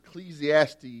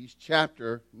Ecclesiastes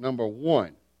chapter number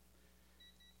 1.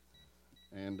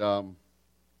 And I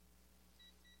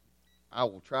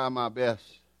will try my best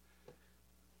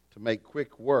to make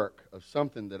quick work of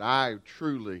something that I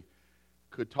truly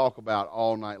could talk about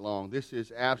all night long. This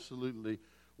is absolutely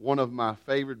one of my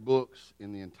favorite books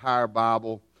in the entire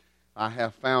Bible. I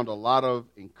have found a lot of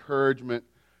encouragement,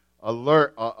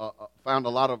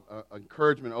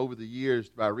 encouragement over the years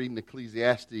by reading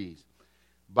Ecclesiastes.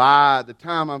 By the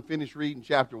time I'm finished reading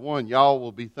chapter 1, y'all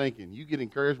will be thinking, you get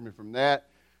encouragement from that?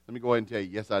 Let me go ahead and tell you,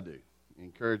 yes, I do. It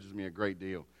encourages me a great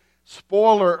deal.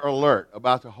 Spoiler alert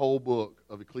about the whole book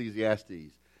of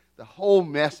Ecclesiastes. The whole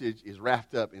message is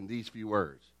wrapped up in these few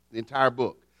words. The entire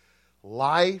book.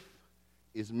 Life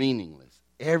is meaningless.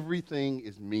 Everything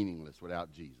is meaningless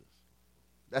without Jesus.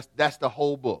 That's the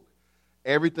whole book.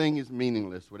 Everything is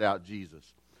meaningless without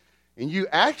Jesus. And you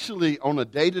actually, on a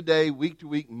day-to-day,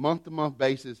 week-to-week, month-to-month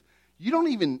basis, you don't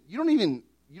even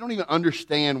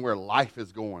understand where life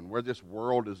is going, where this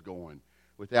world is going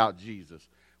without Jesus.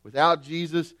 Without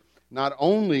Jesus, not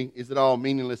only is it all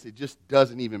meaningless, it just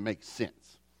doesn't even make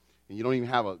sense. And you don't even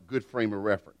have a good frame of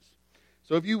reference.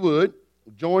 So if you would,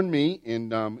 join me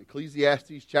in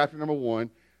Ecclesiastes chapter number 1.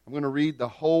 I'm going to read the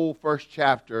whole first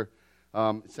chapter.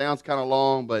 It sounds kind of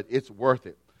long, but it's worth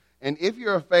it. And if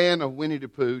you're a fan of Winnie the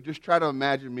Pooh, just try to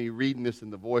imagine me reading this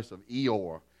in the voice of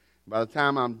Eeyore. By the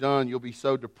time I'm done, you'll be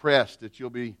so depressed that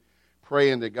you'll be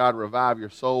praying that God revive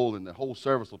your soul and the whole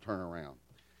service will turn around.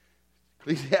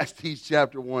 Ecclesiastes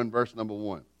chapter 1, verse number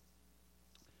 1.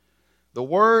 The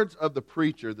words of the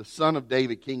preacher, the son of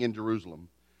David, king in Jerusalem.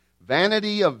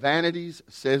 Vanity of vanities,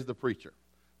 says the preacher.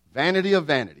 Vanity of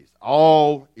vanities.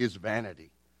 All is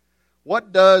vanity.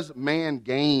 What does man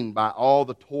gain by all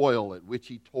the toil at which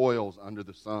he toils under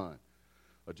the sun?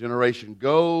 A generation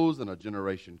goes and a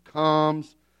generation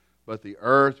comes, but the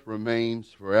earth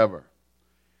remains forever.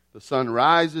 The sun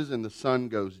rises and the sun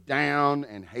goes down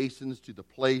and hastens to the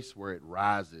place where it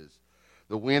rises.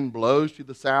 The wind blows to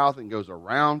the south and goes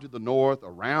around to the north.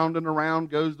 Around and around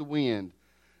goes the wind,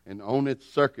 and on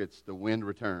its circuits the wind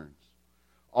returns.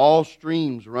 All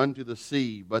streams run to the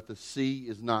sea, but the sea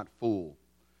is not full.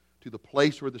 To the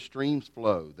place where the streams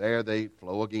flow, there they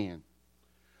flow again.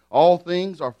 All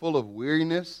things are full of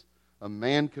weariness. A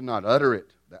man cannot utter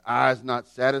it. The eye is not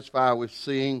satisfied with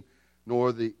seeing,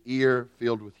 nor the ear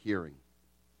filled with hearing.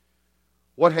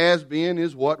 What has been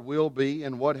is what will be,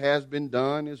 and what has been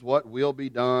done is what will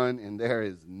be done, and there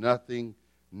is nothing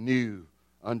new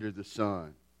under the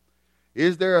sun.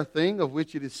 Is there a thing of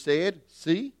which it is said,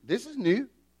 see, this is new?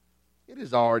 It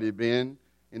has already been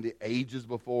in the ages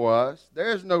before us.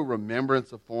 There is no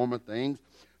remembrance of former things,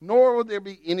 nor will there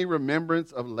be any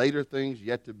remembrance of later things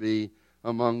yet to be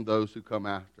among those who come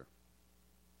after.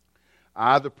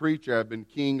 I, the preacher, have been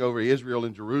king over Israel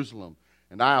and Jerusalem,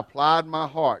 and I applied my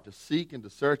heart to seek and to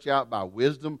search out by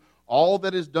wisdom all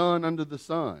that is done under the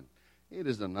sun. It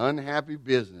is an unhappy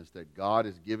business that God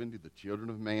has given to the children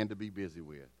of man to be busy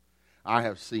with. I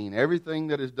have seen everything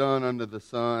that is done under the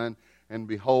sun, and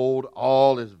behold,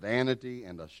 all is vanity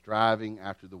and a striving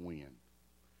after the wind.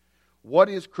 What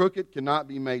is crooked cannot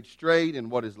be made straight,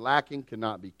 and what is lacking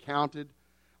cannot be counted.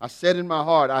 I said in my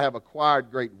heart, I have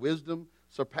acquired great wisdom,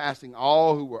 surpassing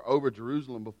all who were over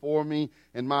Jerusalem before me,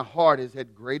 and my heart has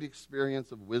had great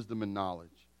experience of wisdom and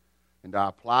knowledge. And I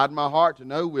applied my heart to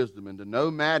know wisdom and to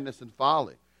know madness and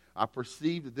folly. I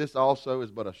perceived that this also is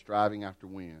but a striving after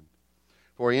wind.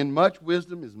 For in much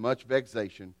wisdom is much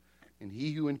vexation, and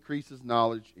he who increases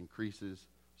knowledge increases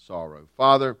sorrow.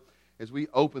 Father, as we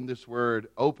open this word,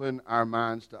 open our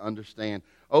minds to understand.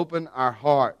 Open our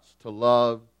hearts to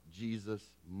love Jesus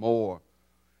more.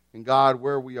 And God,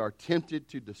 where we are tempted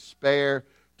to despair,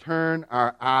 turn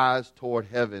our eyes toward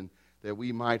heaven that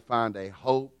we might find a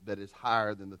hope that is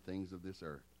higher than the things of this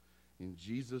earth. In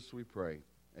Jesus we pray.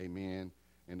 Amen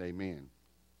and amen.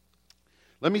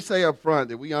 Let me say up front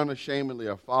that we unashamedly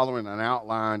are following an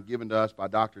outline given to us by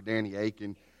Dr. Danny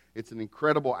Akin. It's an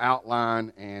incredible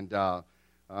outline and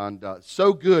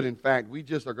so good, in fact, we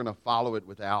just are going to follow it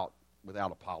without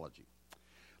apology.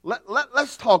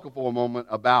 Let's talk for a moment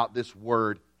about this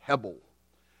word, Hebel.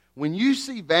 When you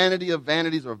see vanity of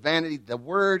vanities or vanity, the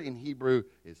word in Hebrew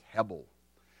is Hebel.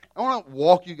 I want to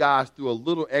walk you guys through a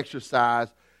little exercise,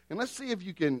 and let's see if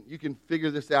you can figure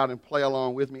this out and play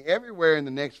along with me. Everywhere in the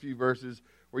next few verses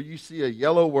where you see a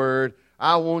yellow word,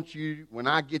 I want you, when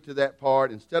I get to that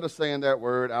part, instead of saying that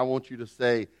word, I want you to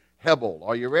say Hebel.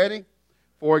 Are you ready?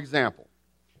 For example,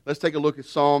 let's take a look at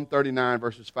Psalm 39,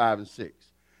 verses 5 and 6.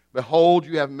 Behold,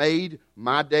 you have made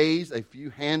my days a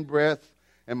few handbreadth,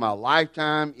 and my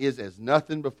lifetime is as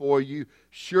nothing before you.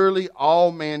 Surely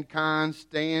all mankind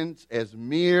stands as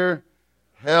mere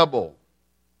Hebel,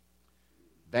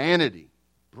 vanity,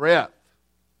 breath,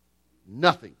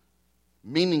 nothing,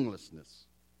 meaninglessness.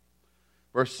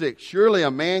 Verse 6, surely a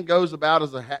man goes about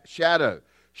as a shadow.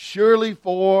 Surely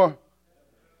for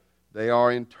they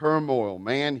are in turmoil.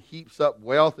 Man heaps up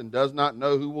wealth and does not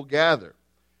know who will gather.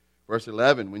 Verse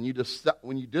 11, when you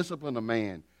discipline a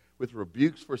man with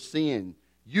rebukes for sin,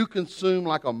 you consume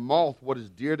like a moth what is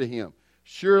dear to him.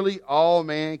 Surely all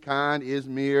mankind is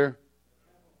mere.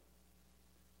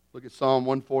 Look at Psalm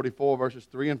 144, verses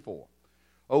 3 and 4.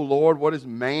 O Lord, what is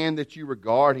man that you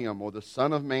regard him, or the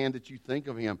son of man that you think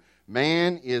of him?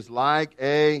 Man is like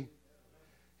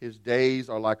his days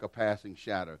are like a passing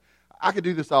shadow. I could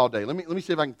do this all day. Let me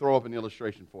see if I can throw up an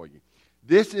illustration for you.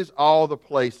 This is all the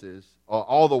places, or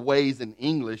all the ways in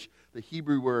English the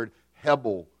Hebrew word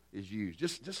Hebel is used.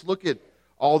 Just look at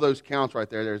all those counts right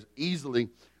there. There's easily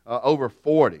over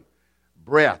 40.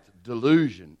 Breath,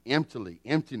 delusion, emptily,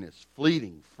 emptiness,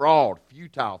 fleeting, fraud,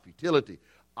 futile, futility,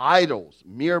 idols,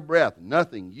 mere breath,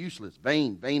 nothing, useless,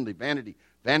 vain, vainly, vanity,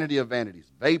 vanity of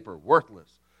vanities, vapor, worthless.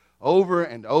 Over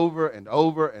and over and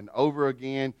over and over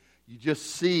again, you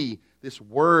just see this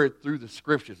word through the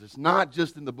Scriptures. It's not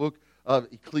just in the book of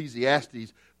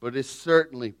Ecclesiastes, but it's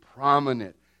certainly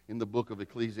prominent in the book of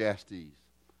Ecclesiastes.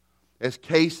 As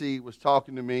Casey was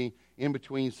talking to me in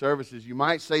between services, you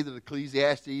might say that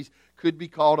Ecclesiastes could be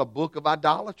called a book of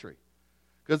idolatry,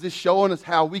 because it's showing us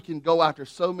how we can go after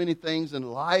so many things in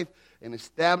life and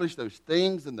establish those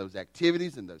things and those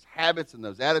activities and those habits and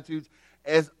those attitudes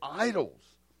as idols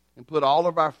and put all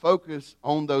of our focus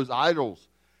on those idols.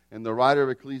 And the writer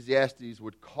of Ecclesiastes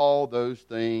would call those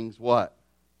things what?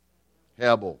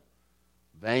 Hebel,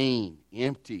 vain,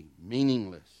 empty,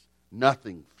 meaningless,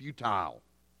 nothing, futile.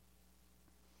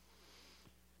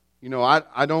 You know,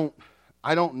 I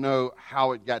don't know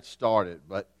how it got started,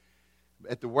 but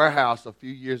at the warehouse a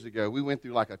few years ago, we went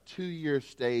through like a 2-year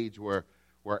stage where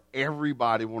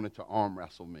everybody wanted to arm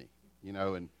wrestle me, you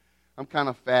know, and I'm kind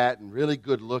of fat and really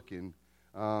good looking.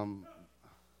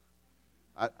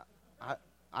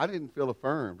 I didn't feel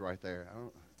affirmed right there. I don't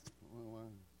know why.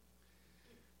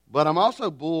 But I'm also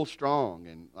bull strong,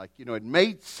 and like, you know, it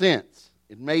made sense.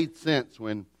 It made sense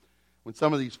when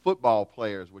some of these football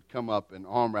players would come up and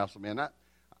arm wrestle me. And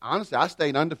honestly, I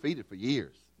stayed undefeated for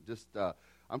years. Just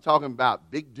I'm talking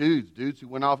about big dudes who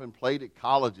went off and played at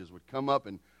colleges would come up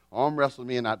and arm wrestle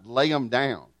me, and I'd lay them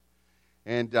down.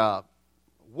 And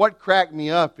what cracked me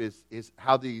up is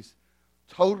how these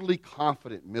totally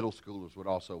confident middle schoolers would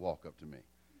also walk up to me.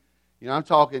 You know, I'm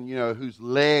talking, you know, whose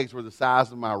legs were the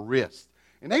size of my wrist.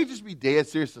 And they'd just be dead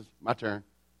serious. My turn.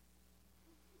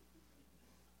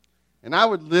 And I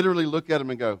would literally look at them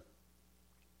and go,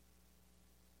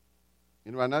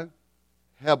 you know what I know?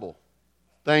 Hebel.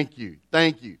 Thank you.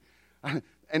 Thank you.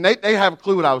 And they have a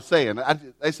clue what I was saying.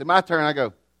 They said, my turn. I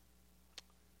go,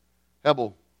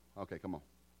 Hebel. Okay, come on.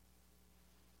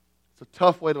 It's a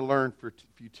tough way to learn for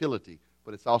futility,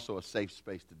 but it's also a safe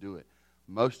space to do it.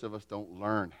 Most of us don't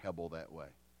learn Hebel that way.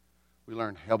 We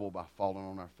learn Hebel by falling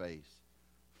on our face,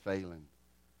 failing,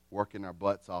 working our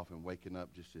butts off, and waking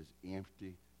up just as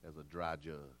empty as a dry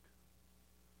jug.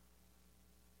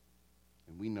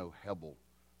 And we know Hebel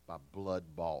by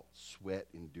blood-bought,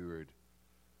 sweat-endured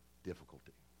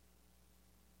difficulty.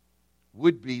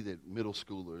 Would be that middle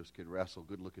schoolers could wrestle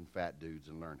good-looking fat dudes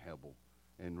and learn Hebel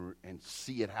and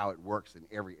see it how it works in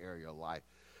every area of life.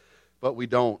 But we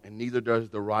don't, and neither does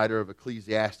the writer of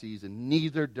Ecclesiastes, and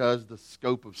neither does the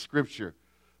scope of Scripture,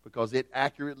 because it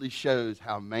accurately shows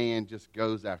how man just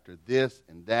goes after this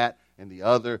and that and the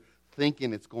other,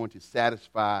 thinking it's going to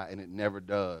satisfy, and it never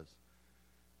does.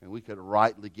 And we could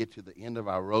rightly get to the end of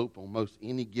our rope on most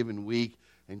any given week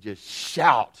and just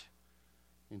shout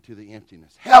into the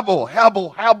emptiness. Hebel,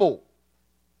 Hebel, Hebel.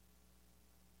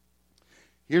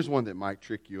 Here's one that might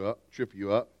trip you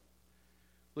up.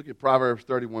 Look at Proverbs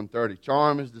 31:30.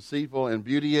 Charm is deceitful and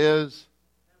beauty is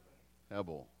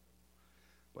Hebel.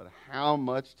 But how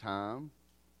much time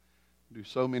do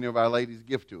so many of our ladies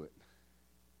give to it?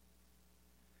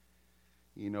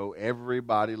 You know,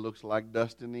 everybody looks like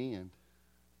dust in the end.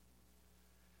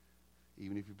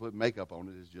 Even if you put makeup on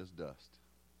it, it's just dust.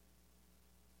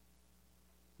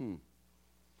 You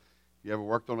ever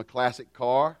worked on a classic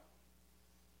car?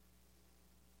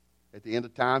 At the end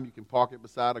of time, you can park it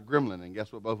beside a gremlin, and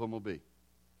guess what both of them will be?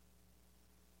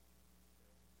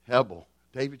 Hebel.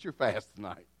 David, you're fast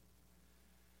tonight.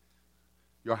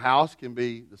 Your house can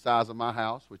be the size of my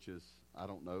house, which is, I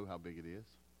don't know how big it is.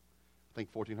 I think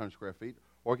 1,400 square feet.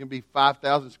 Or it can be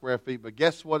 5,000 square feet. But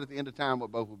guess what at the end of time,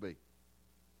 what both will be?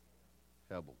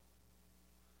 Pebble.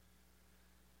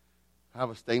 I have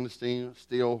a stainless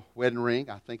steel wedding ring.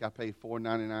 I think I paid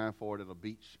 $4.99 for it at a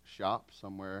beach shop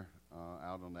somewhere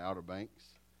out on the Outer Banks.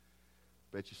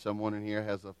 Bet you someone in here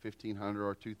has a $1,500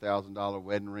 or $2,000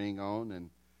 wedding ring on, and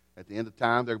at the end of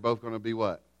time, they're both going to be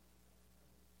what?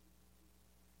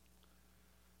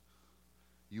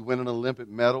 You win an Olympic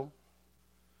medal.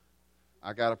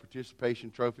 I got a participation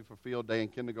trophy for field day in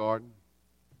kindergarten.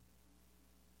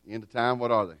 End of time,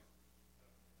 what are they?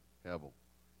 Pebble.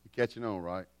 You catching on,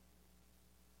 right?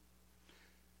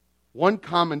 One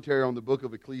commentary on the book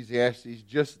of Ecclesiastes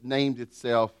just named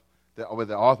itself, or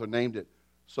the author named it,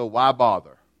 So Why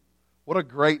Bother? What a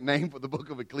great name for the book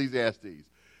of Ecclesiastes.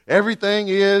 Everything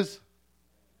is,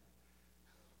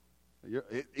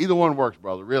 either one works,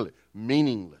 brother, really.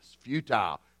 Meaningless,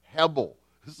 futile, hebel.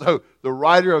 So the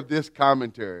writer of this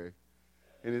commentary,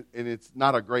 and it's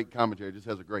not a great commentary, it just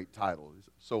has a great title.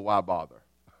 So why bother?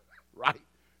 Right?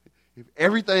 If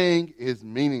everything is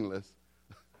meaningless,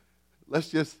 let's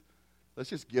just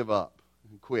give up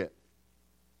and quit.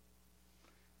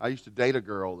 I used to date a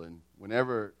girl, and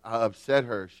whenever I upset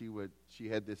her, she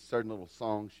had this certain little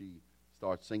song she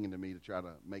started singing to me to try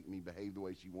to make me behave the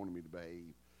way she wanted me to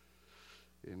behave.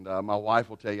 And my wife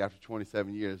will tell you after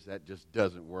 27 years that just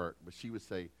doesn't work. But she would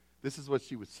say, this is what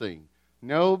she would sing.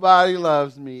 Nobody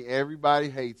loves me. Everybody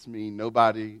hates me.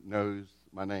 Nobody knows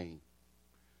my name.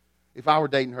 If I were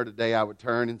dating her today, I would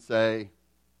turn and say,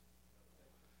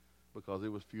 because it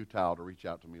was futile to reach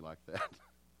out to me like that.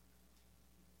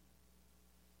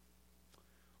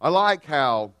 I like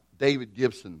how David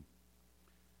Gibson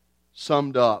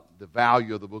summed up the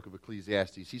value of the book of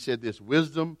Ecclesiastes. He said this,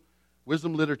 Wisdom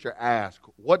literature asks,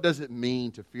 what does it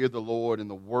mean to fear the Lord in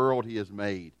the world He has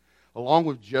made? Along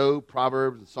with Job,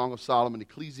 Proverbs, and Song of Solomon,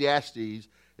 Ecclesiastes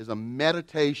is a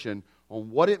meditation on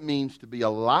what it means to be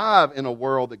alive in a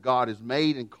world that God has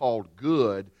made and called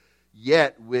good,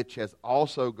 yet which has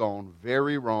also gone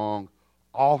very wrong,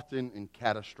 often in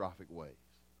catastrophic ways.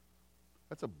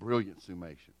 That's a brilliant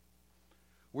summation.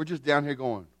 We're just down here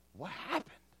going, what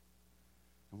happened?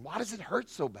 And why does it hurt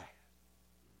so bad?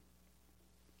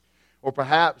 Or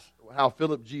perhaps how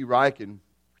Philip G. Ryken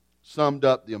summed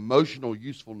up the emotional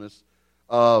usefulness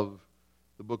of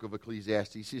the book of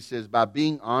Ecclesiastes. He says, by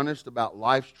being honest about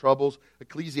life's troubles,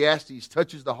 Ecclesiastes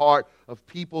touches the heart of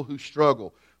people who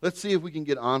struggle. Let's see if we can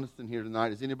get honest in here tonight.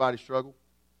 Does anybody struggle?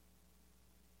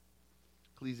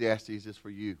 Ecclesiastes is for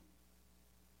you.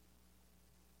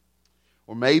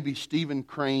 Or maybe Stephen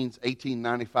Crane's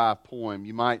 1895 poem.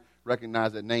 You might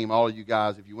recognize that name. All of you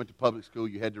guys, if you went to public school,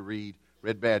 you had to read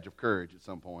Red Badge of Courage at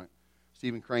some point.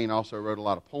 Stephen Crane also wrote a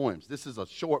lot of poems. This is a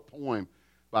short poem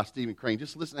by Stephen Crane.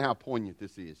 Just listen to how poignant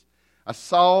this is. I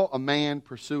saw a man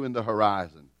pursuing the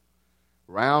horizon.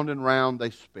 Round and round they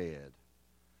sped.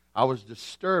 I was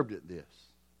disturbed at this.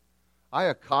 I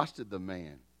accosted the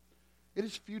man. It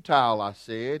is futile, I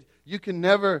said. You can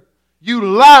never... You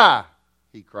lie,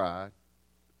 he cried,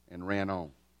 and ran on.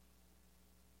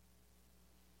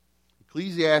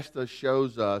 Ecclesiastes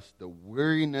shows us the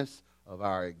weariness of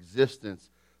our existence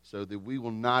so that we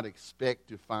will not expect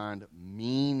to find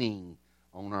meaning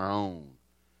on our own.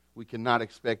 We cannot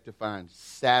expect to find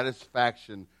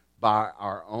satisfaction by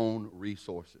our own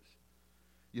resources.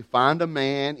 You find a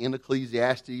man in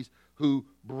Ecclesiastes who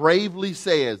bravely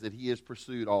says that he has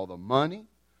pursued all the money,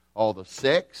 all the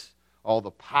sex, all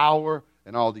the power,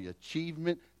 and all the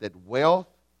achievement that wealth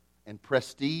and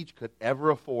prestige could ever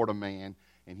afford a man,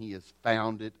 and he has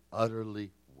found it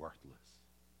utterly worthless.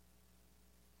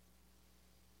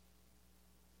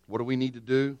 What do we need to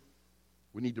do?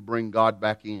 We need to bring God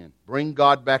back in. Bring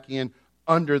God back in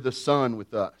under the sun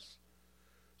with us,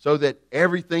 so that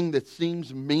everything that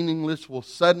seems meaningless will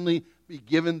suddenly be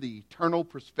given the eternal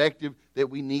perspective that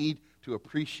we need to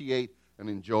appreciate and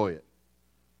enjoy it.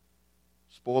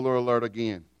 Spoiler alert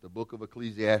again, the book of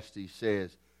Ecclesiastes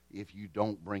says, if you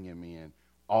don't bring Him in,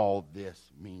 all this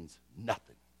means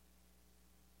nothing.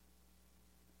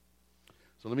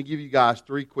 So let me give you guys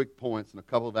 3 quick points and a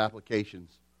couple of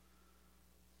applications,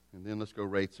 and then let's go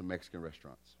rate some Mexican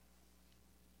restaurants.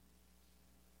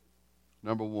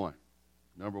 Number one.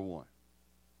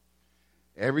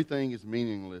 Everything is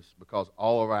meaningless because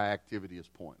all of our activity is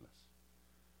pointless.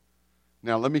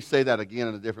 Now, let me say that again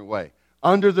in a different way.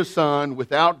 Under the sun,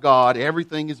 without God,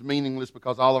 everything is meaningless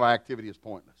because all of our activity is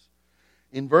pointless.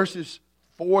 In verses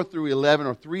 4 through 11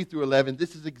 or 3 through 11,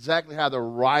 this is exactly how the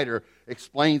writer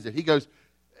explains it. He goes,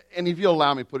 and if you'll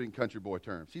allow me to put it in country boy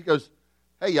terms, he goes,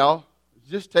 hey, y'all,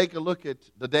 just take a look at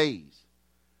the days.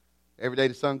 Every day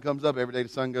the sun comes up, every day the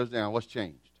sun goes down. What's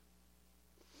changed?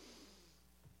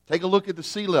 Take a look at the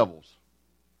sea levels.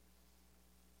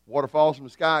 Water falls from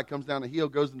the sky, it comes down a hill,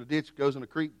 goes in a ditch, goes in a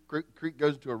creek, creek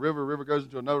goes into a river goes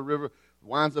into another river,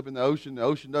 winds up in the ocean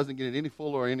doesn't get it any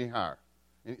fuller or any higher.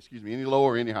 Any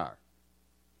lower or any higher.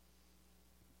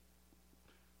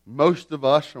 Most of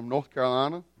us from North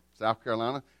Carolina, South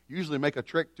Carolina, usually make a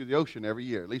trek to the ocean every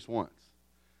year, at least once.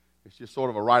 It's just sort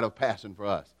of a rite of passing for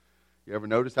us. You ever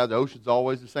notice how the ocean's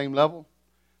always the same level?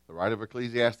 The writer of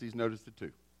Ecclesiastes noticed it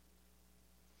too.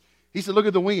 He said, look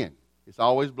at the wind. It's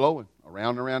always blowing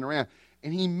around and around and around.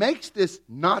 And he makes this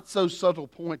not so subtle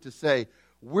point to say,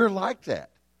 we're like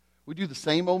that. We do the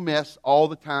same old mess all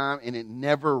the time, and it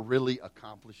never really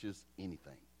accomplishes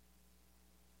anything.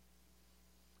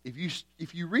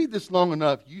 If you read this long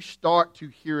enough, you start to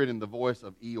hear it in the voice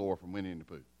of Eeyore from Winnie the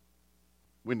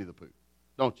Pooh,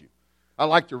 don't you? I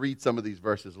like to read some of these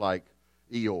verses like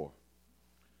Eeyore.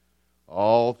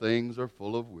 All things are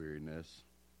full of weariness.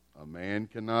 A man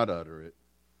cannot utter it.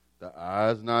 The eye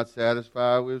is not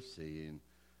satisfied with seeing,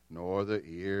 nor the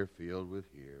ear filled with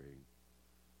hearing.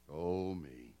 Oh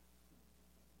me.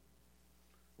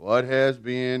 What has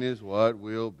been is what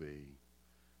will be.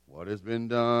 What has been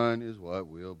done is what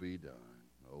will be done.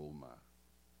 Oh my.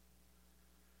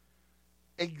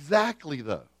 Exactly,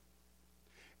 though.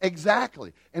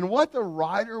 Exactly. And what the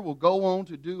writer will go on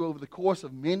to do over the course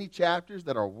of many chapters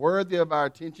that are worthy of our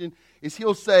attention is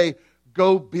he'll say,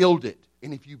 go build it.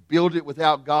 And if you build it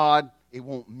without God, it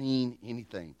won't mean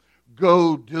anything.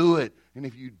 Go do it. And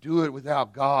if you do it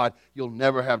without God, you'll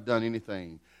never have done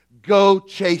anything. Go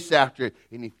chase after it.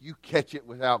 And if you catch it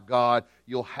without God,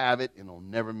 you'll have it and it'll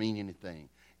never mean anything.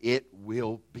 It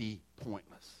will be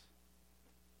pointless.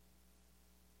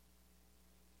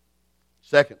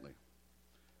 Secondly,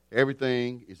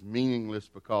 everything is meaningless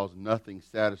because nothing's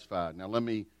satisfied. Now let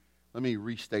me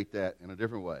restate that in a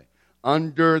different way.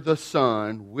 Under the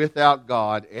sun, without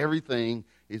God, everything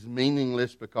is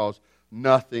meaningless because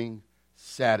nothing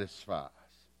satisfies.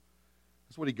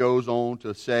 That's what he goes on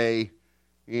to say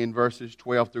in verses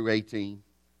 12 through 18.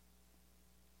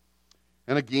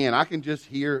 And again, I can just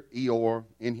hear Eeyore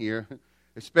in here,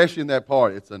 especially in that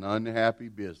part. It's an unhappy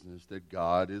business that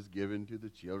God has given to the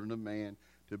children of man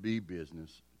to be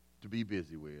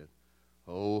busy with.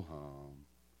 Ho hum.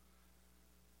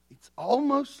 It's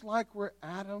almost like we're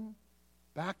Adam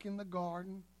back in the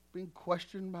garden, being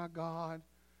questioned by God.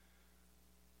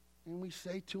 And we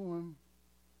say to him,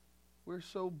 we're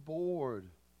so bored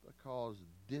because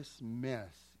this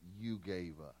mess you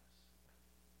gave us.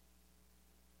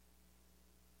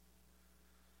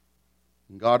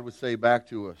 And God would say back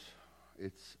to us,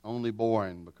 it's only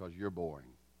boring because you're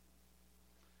boring.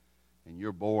 And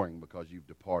you're boring because you've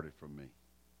departed from me.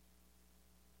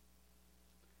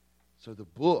 So the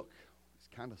book is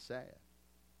kind of sad.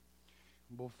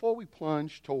 Before we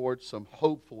plunge towards some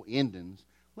hopeful endings,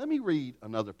 let me read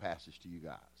another passage to you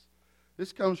guys.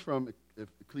 This comes from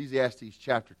Ecclesiastes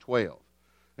chapter 12.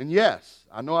 And yes,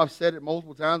 I know I've said it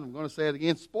multiple times. I'm going to say it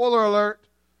again. Spoiler alert.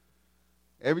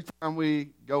 Every time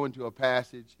we go into a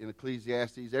passage in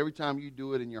Ecclesiastes, every time you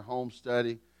do it in your home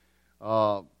study,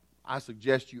 I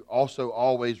suggest you also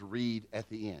always read at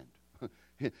the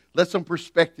end. Let some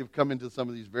perspective come into some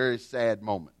of these very sad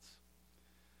moments.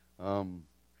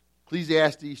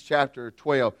 Ecclesiastes chapter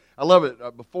 12. I love it.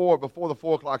 Before the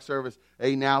 4 o'clock service,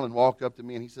 Aiden Allen walked up to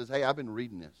me and he says, hey, I've been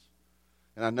reading this.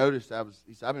 And I noticed,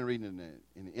 he said, I've been reading it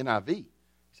in the NIV. He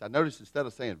said, I noticed instead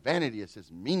of saying vanity, it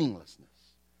says meaninglessness.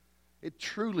 It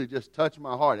truly just touched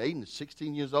my heart. Aiden is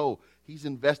 16 years old. He's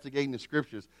investigating the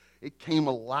Scriptures. It came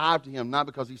alive to him, not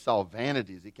because he saw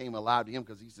vanities. It came alive to him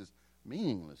because he says,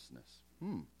 meaninglessness.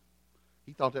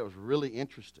 He thought that was really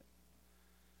interesting.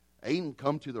 Aiden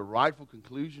come to the rightful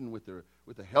conclusion with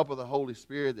the help of the Holy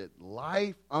Spirit that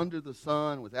life under the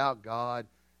sun without God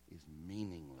is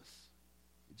meaningless.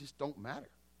 It just don't matter.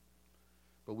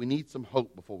 But we need some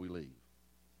hope before we leave.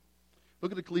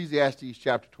 Look at Ecclesiastes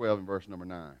chapter 12 and verse number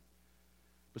 9.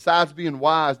 Besides being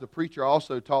wise, the preacher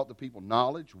also taught the people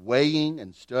knowledge, weighing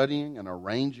and studying and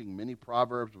arranging many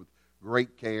proverbs with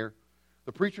great care.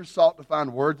 The preacher sought to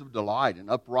find words of delight, and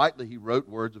uprightly he wrote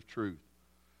words of truth.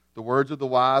 The words of the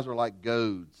wise are like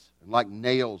goads, and like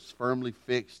nails firmly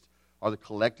fixed are the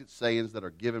collected sayings that are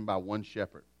given by one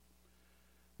shepherd.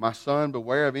 My son,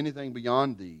 beware of anything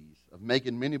beyond these. Of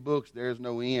making many books there is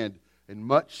no end, and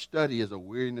much study is a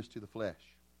weariness to the flesh.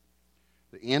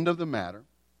 The end of the matter,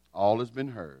 all has been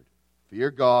heard.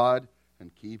 Fear God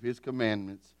and keep his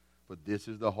commandments, for this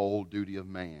is the whole duty of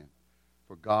man.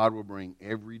 For God will bring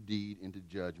every deed into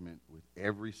judgment with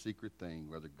every secret thing,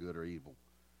 whether good or evil.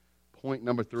 Point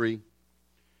number 3,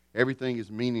 everything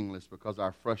is meaningless because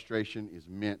our frustration is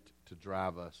meant to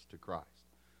drive us to Christ.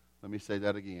 Let me say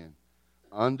that again.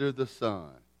 Under the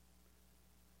sun,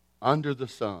 Under the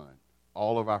sun,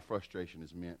 all of our frustration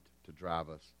is meant to drive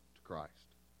us to Christ.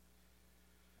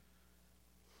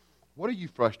 What are you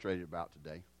frustrated about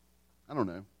today? I don't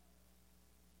know.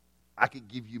 I could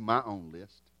give you my own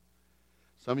list.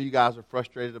 Some of you guys are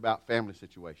frustrated about family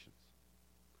situations.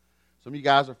 Some of you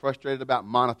guys are frustrated about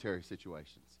monetary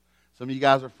situations. Some of you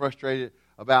guys are frustrated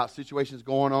about situations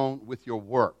going on with your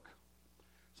work.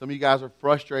 Some of you guys are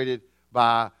frustrated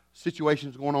by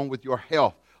situations going on with your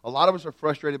health. A lot of us are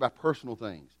frustrated by personal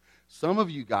things. Some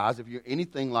of you guys, if you're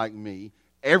anything like me,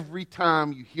 every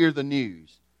time you hear the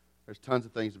news, there's tons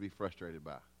of things to be frustrated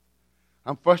by.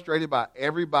 I'm frustrated by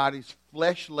everybody's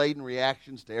flesh-laden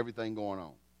reactions to everything going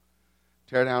on.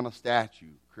 Tear down a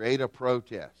statue, create a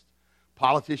protest,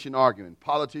 politician arguing,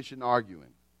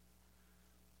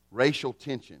 racial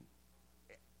tension,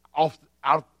 off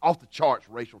the charts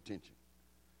racial tension.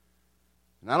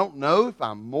 And I don't know if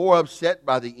I'm more upset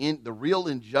by the real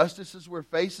injustices we're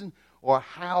facing or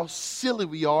how silly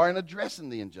we are in addressing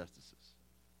the injustices.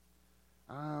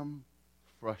 I'm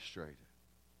frustrated.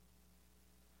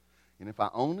 And if I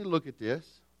only look at this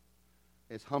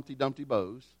as Humpty Dumpty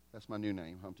Bows, that's my new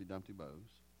name, Humpty Dumpty Bows.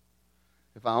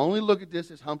 If I only look at this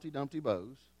as Humpty Dumpty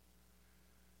Bows,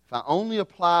 if I only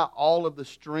apply all of the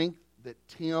strength that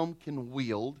Tim can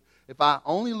wield, if I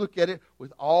only look at it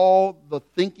with all the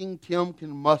thinking Tim can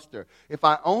muster, if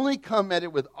I only come at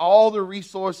it with all the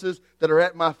resources that are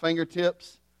at my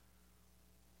fingertips,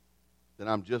 then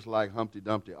I'm just like Humpty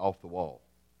Dumpty off the wall.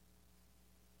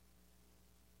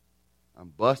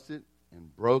 I'm busted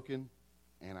and broken,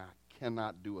 and I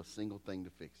cannot do a single thing to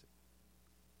fix it.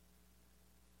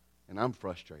 And I'm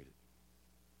frustrated.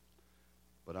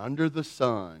 But under the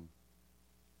sun,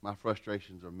 my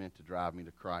frustrations are meant to drive me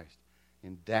to Christ.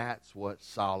 And that's what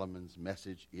Solomon's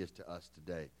message is to us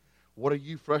today. What are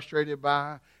you frustrated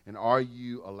by, and are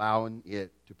you allowing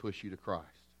it to push you to Christ?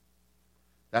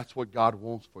 That's what God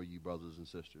wants for you, brothers and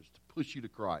sisters, to push you to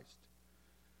Christ.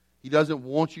 He doesn't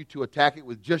want you to attack it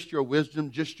with just your wisdom,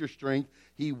 just your strength.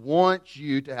 He wants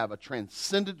you to have a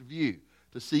transcendent view,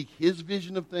 to seek His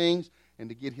vision of things and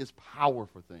to get His power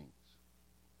for things.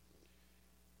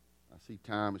 I see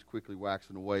time is quickly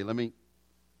waxing away. Let me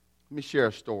share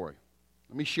a story.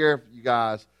 Let me share with you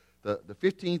guys the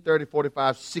 15, 30,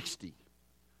 45, 60.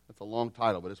 That's a long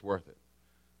title, but it's worth it.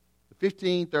 The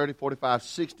 15, 30, 45,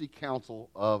 60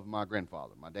 counsel of my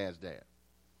grandfather, my dad's dad.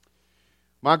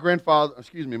 My grandfather,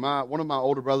 one of my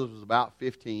older brothers was about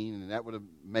 15, and that would have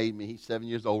made me, he's 7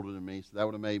 years older than me, so that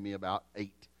would have made me about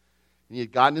 8. And he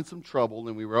had gotten in some trouble,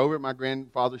 and we were over at my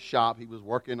grandfather's shop. He was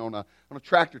working on a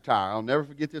tractor tire. I'll never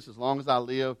forget this as long as I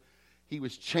live. He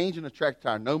was changing a tractor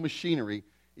tire, no machinery.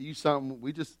 He used something,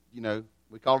 we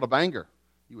call it a banger.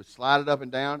 You would slide it up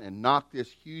and down and knock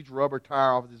this huge rubber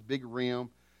tire off of this big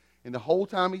rim. And the whole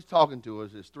time he's talking to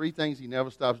us, there's 3 things he never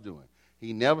stops doing.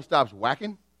 He never stops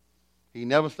whacking. He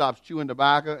never stops chewing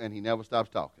tobacco, and he never stops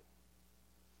talking.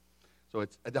 So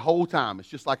it's the whole time. It's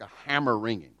just like a hammer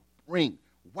ringing. Ring,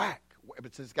 whack.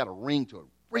 It's got a ring to it.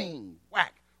 Ring,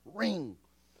 whack, ring.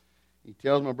 He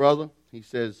tells my brother, he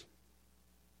says,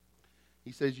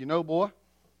 you know, boy,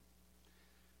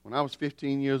 when I was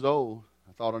 15 years old,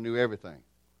 I thought I knew everything.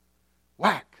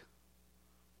 Whack,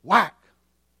 whack.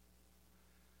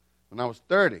 When I was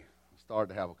 30, I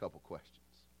started to have a couple questions.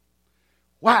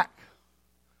 Whack.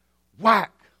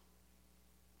 Whack!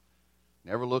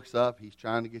 Never looks up. He's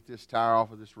trying to get this tire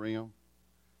off of this rim.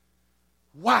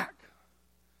 Whack!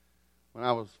 When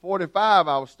I was 45,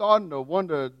 I was starting to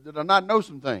wonder, did I not know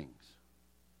some things?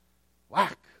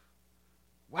 Whack!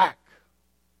 Whack!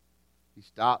 He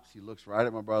stops. He looks right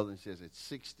at my brother and says, at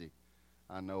 60,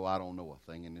 I know I don't know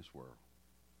a thing in this world.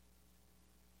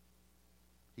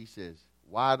 He says,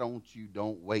 why don't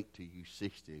wait till you're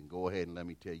 60 and go ahead and let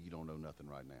me tell you don't know nothing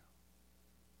right now?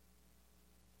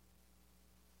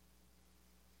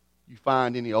 You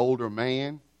find any older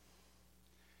man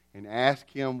and ask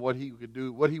him what he would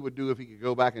do if he could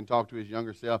go back and talk to his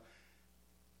younger self.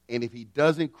 And if he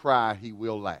doesn't cry, he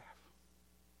will laugh.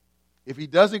 If he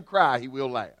doesn't cry, he will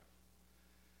laugh.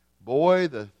 Boy,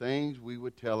 the things we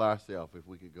would tell ourselves if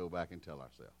we could go back and tell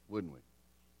ourselves, wouldn't we?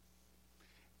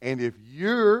 And if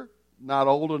you're not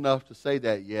old enough to say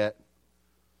that yet,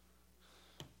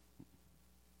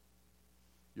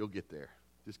 you'll get there.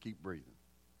 Just keep breathing.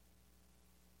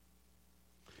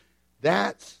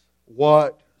 That's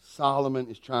what Solomon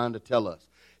is trying to tell us.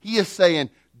 He is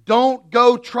saying, don't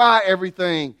go try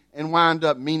everything and wind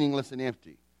up meaningless and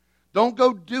empty. Don't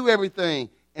go do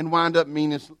everything and wind up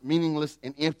meaningless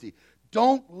and empty.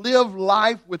 Don't live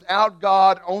life without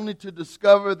God only to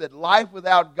discover that life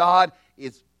without God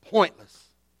is pointless.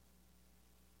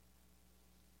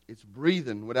 It's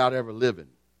breathing without ever living.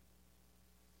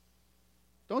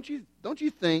 Don't you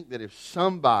think that if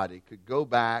somebody could go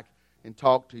back and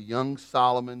talk to young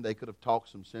Solomon, they could have talked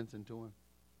some sense into him?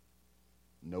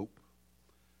 Nope.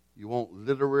 You want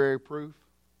literary proof?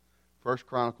 1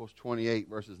 Chronicles 28,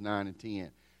 verses 9 and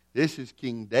 10. This is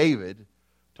King David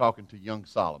talking to young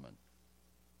Solomon.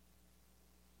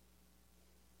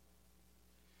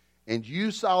 And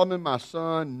you, Solomon, my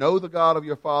son, know the God of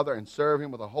your father and serve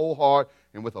him with a whole heart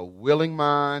and with a willing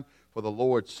mind. For the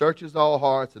Lord searches all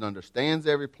hearts and understands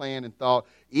every plan and thought.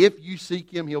 If you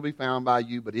seek him, he'll be found by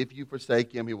you. But if you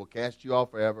forsake him, he will cast you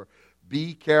off forever.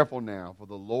 Be careful now, for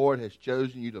the Lord has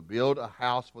chosen you to build a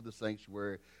house for the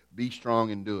sanctuary. Be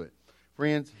strong and do it.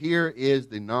 Friends, here is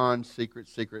the non-secret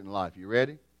secret in life. You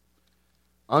ready?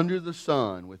 Under the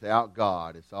sun, without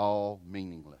God, it's all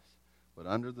meaningless. But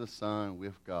under the sun,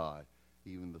 with God,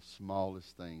 even the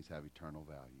smallest things have eternal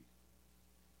value.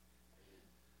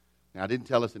 Now, I didn't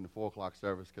tell us in the 4 o'clock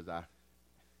service because I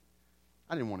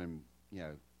didn't want to,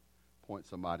 point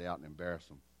somebody out and embarrass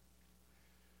them.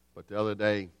 But the other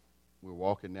day, we were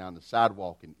walking down the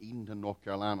sidewalk in Edenton, North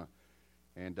Carolina,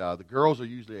 and the girls are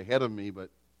usually ahead of me, but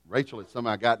Rachel had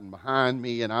somehow gotten behind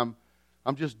me, and I'm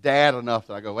just dad enough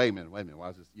that I go, wait a minute, why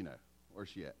is this, where's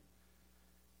she at?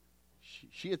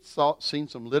 She had seen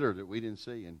some litter that we didn't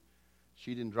see, and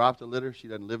she didn't drop the litter. She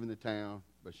doesn't live in the town,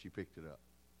 but she picked it up.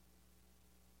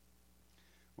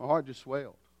 My heart just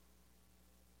swelled.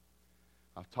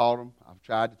 I've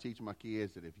tried to teach my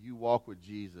kids that if you walk with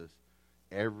Jesus,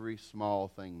 every small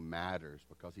thing matters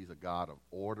because he's a God of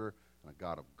order and a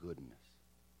God of goodness.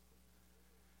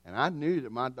 And I knew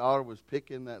that my daughter was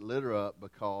picking that litter up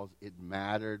because it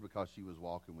mattered, because she was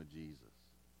walking with Jesus.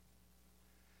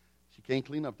 She can't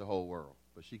clean up the whole world,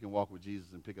 but she can walk with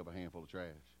Jesus and pick up a handful of trash.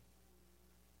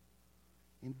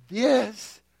 And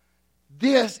this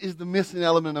is the missing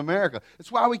element in America.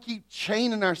 It's why we keep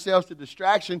chaining ourselves to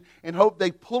distraction and hope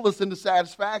they pull us into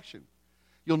satisfaction.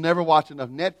 You'll never watch enough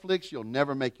Netflix. You'll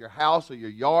never make your house or your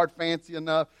yard fancy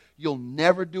enough. You'll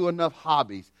never do enough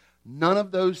hobbies. None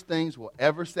of those things will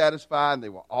ever satisfy, and they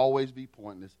will always be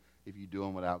pointless if you do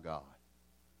them without God.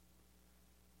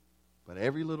 But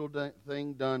every little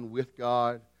thing done with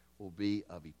God will be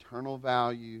of eternal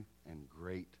value and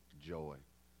great joy.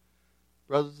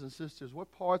 Brothers and sisters, what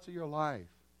parts of your life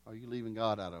are you leaving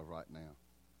God out of right now?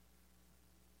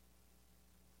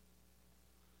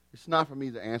 It's not for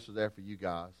me to answer that for you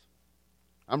guys.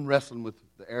 I'm wrestling with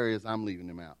the areas I'm leaving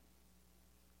them out.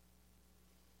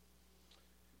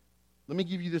 Let me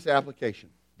give you this application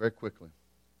very quickly.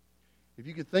 If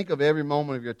you could think of every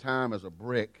moment of your time as a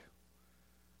brick,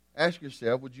 ask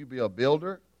yourself, would you be a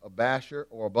builder, a basher,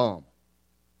 or a bum?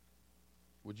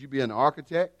 Would you be an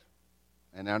architect,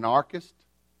 an anarchist,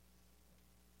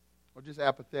 or just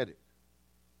apathetic?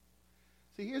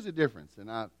 See, here's the difference. And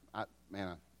I'll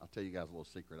tell you guys a little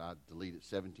secret. I deleted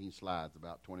 17 slides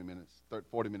about 40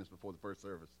 minutes before the first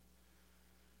service.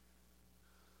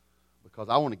 Because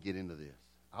I want to get into this.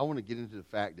 I want to get into the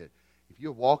fact that if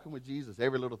you're walking with Jesus,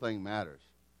 every little thing matters.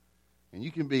 And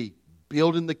you can be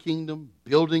building the kingdom,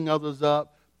 building others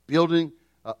up, working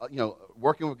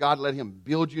with God to let him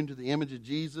build you into the image of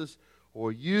Jesus,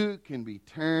 or you can be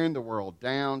tearing the world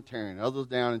down, tearing others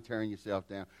down, and tearing yourself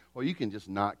down, or you can just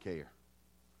not care.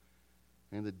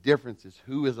 And the difference is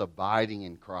who is abiding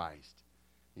in Christ.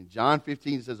 In John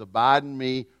 15, it says, abide in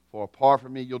me, for apart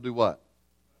from me, you'll do what?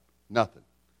 Nothing.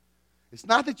 It's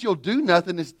not that you'll do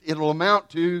nothing, it'll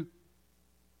amount to,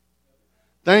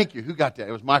 thank you, who got that?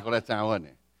 It was Michael that time, wasn't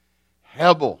it?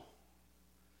 Hebel.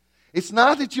 It's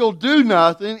not that you'll do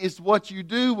nothing, it's what you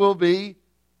do will be.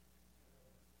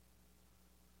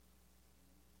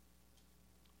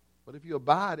 But if you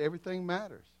abide, everything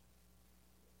matters.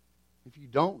 If you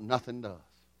don't, nothing does.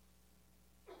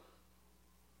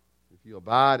 If you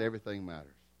abide, everything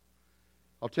matters.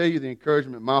 I'll tell you the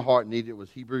encouragement my heart needed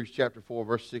was Hebrews chapter 4,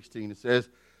 verse 16. It says,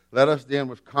 let us then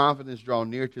with confidence draw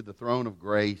near to the throne of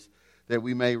grace, that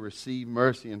we may receive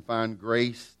mercy and find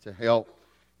grace to help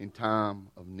in time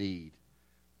of need.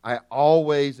 I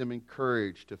always am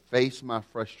encouraged to face my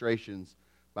frustrations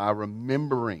by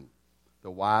remembering the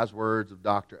wise words of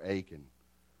Dr. Aiken.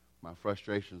 My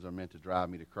frustrations are meant to drive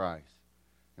me to Christ.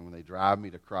 And when they drive me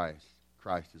to Christ,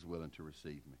 Christ is willing to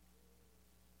receive me.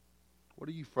 What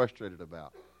are you frustrated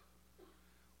about?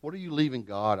 What are you leaving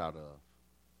God out of?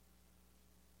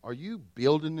 Are you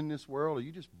building in this world, or are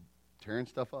you just tearing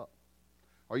stuff up?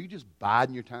 Are you just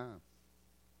biding your time?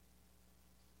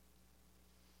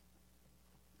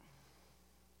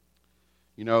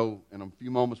 In a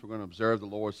few moments we're going to observe the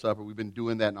Lord's Supper. We've been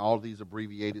doing that in all of these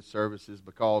abbreviated services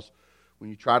because when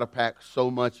you try to pack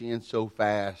so much in so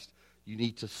fast, you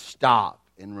need to stop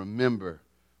and remember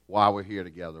why we're here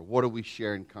together. What do we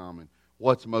share in common?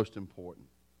 What's most important?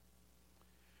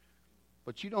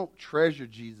 But you don't treasure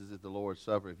Jesus at the Lord's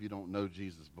Supper if you don't know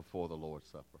Jesus before the Lord's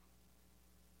Supper.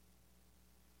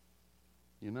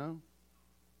 You know?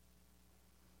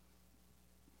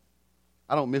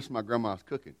 I don't miss my grandma's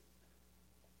cooking.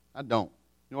 I don't.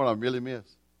 You know what I really miss?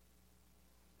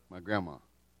 My grandma.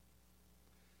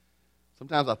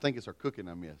 Sometimes I think it's her cooking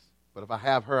I miss. But if I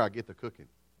have her, I get the cooking.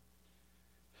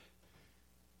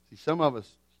 See, some of us,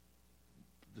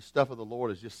 the stuff of the Lord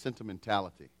is just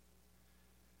sentimentality.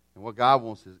 And what God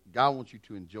wants is, God wants you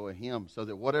to enjoy Him so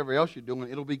that whatever else you're doing,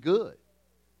 it'll be good.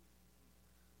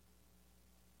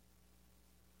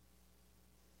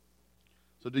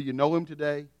 So do you know Him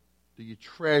today? Do you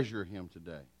treasure Him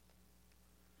today?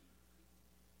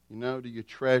 You know, do you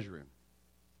treasure Him?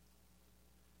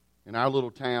 In our little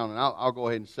town, and I'll go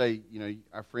ahead and say, you know,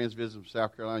 our friends visit from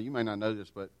South Carolina. You may not know this,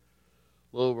 but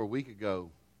a little over a week ago,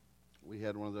 we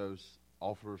had one of those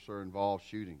officer-involved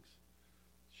shootings.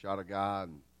 Shot a guy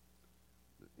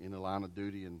in the line of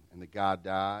duty, and the guy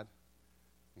died.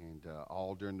 And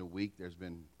all during the week, there's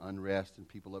been unrest and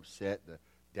people upset. The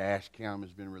dash cam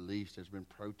has been released. There's been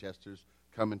protesters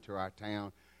coming to our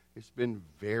town. It's been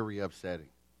very upsetting.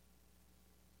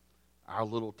 Our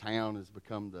little town has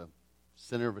become the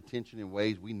center of attention in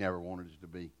ways we never wanted it to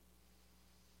be.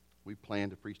 We planned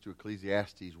to preach to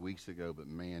Ecclesiastes weeks ago, but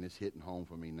man, it's hitting home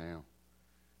for me now.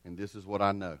 And this is what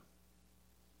I know.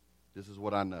 This is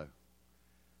what I know.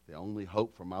 The only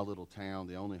hope for my little town,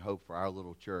 the only hope for our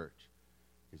little church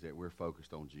is that we're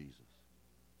focused on Jesus.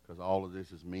 Because all of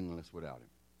this is meaningless without Him.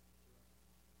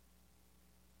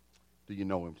 Do you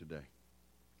know Him today?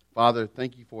 Father,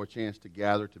 thank you for a chance to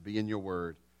gather, to be in your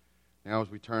word. Now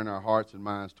as we turn our hearts and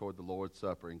minds toward the Lord's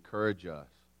Supper, encourage us.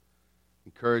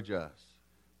 Encourage us.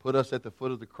 Put us at the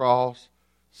foot of the cross.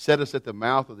 Set us at the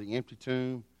mouth of the empty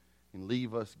tomb. And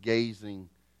leave us gazing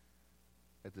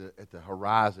at the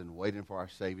horizon, waiting for our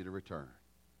Savior to return.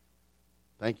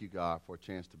 Thank you, God, for a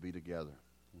chance to be together.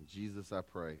 In Jesus I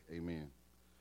pray, amen.